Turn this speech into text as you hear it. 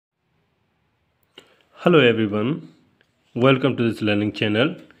Hello everyone, welcome to this learning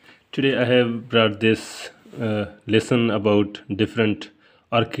channel. Today I have brought this lesson about different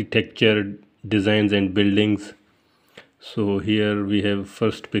architecture designs and buildings. So here we have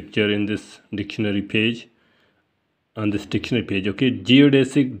first picture in this dictionary page. On this dictionary page, okay,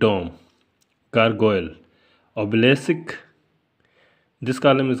 geodesic dome, gargoyle, obelisk. This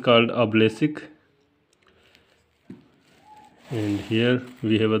column is called obelisk, and here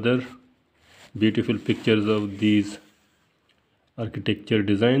we have other beautiful pictures of these architecture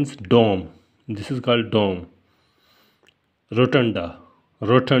designs. Dome, this is called dome. Rotunda,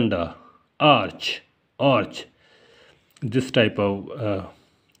 arch. This type of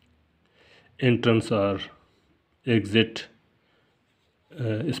entrance or exit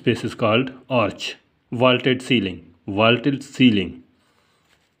space is called arch. Vaulted ceiling.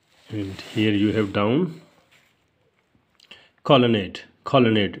 And here you have down colonnade,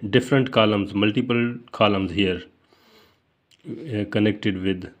 different columns, multiple columns here connected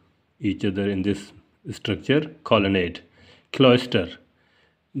with each other in this structure. Colonnade, cloister,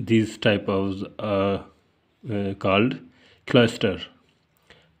 these type of called cloister.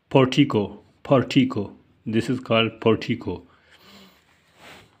 Portico, this is called portico.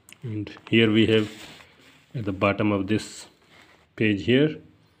 And here we have at the bottom of this page here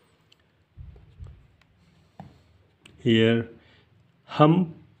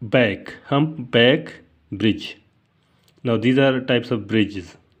humpback bridge. Now these are types of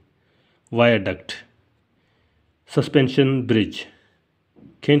bridges: viaduct, suspension bridge,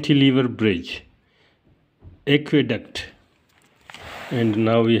 cantilever bridge, aqueduct. And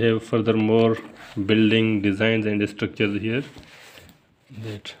now we have furthermore building designs and structures here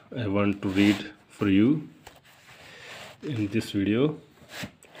that I want to read for you in this video.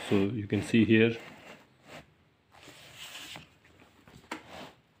 So you can see here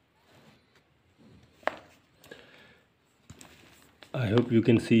I hope you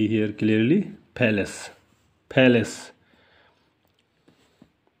can see here clearly. Palace.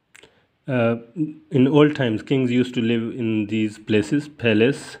 In old times, kings used to live in these places: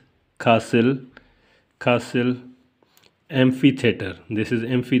 palace, castle, amphitheater. This is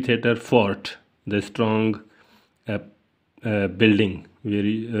amphitheater, fort, the strong building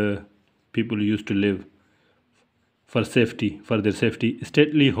where people used to live for their safety.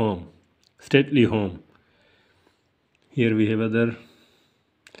 Stately home. Here we have other.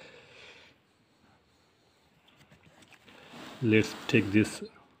 Let's take this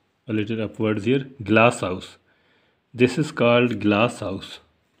a little upwards here. Glass house. This is called glass house.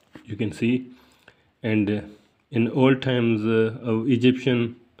 You can see. And in old times of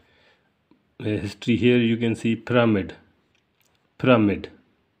Egyptian history, here you can see pyramid,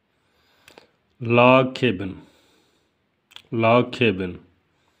 log cabin,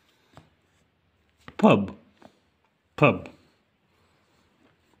 pub,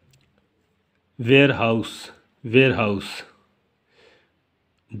 warehouse.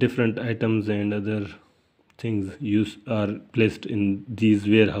 Different items and other things are placed in these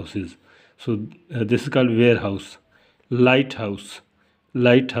warehouses. So this is called warehouse. Lighthouse,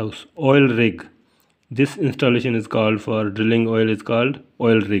 oil rig. This installation is called for drilling oil, is called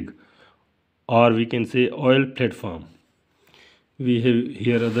oil rig, or we can say oil platform. We have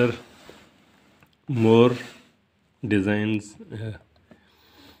here other more designs.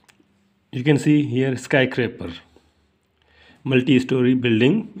 You can see here skyscraper. Multi-story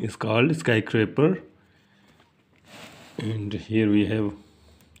building is called skyscraper. And here we have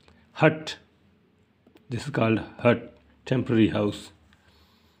hut. This is called hut, temporary house,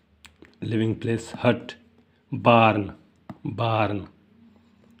 living place. Hut. Barn.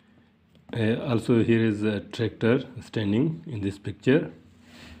 Also here is a tractor standing in this picture,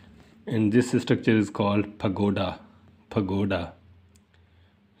 and this structure is called pagoda.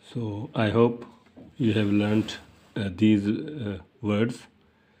 So I hope you have learned these words.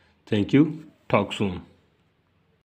 Thank you. Talk soon.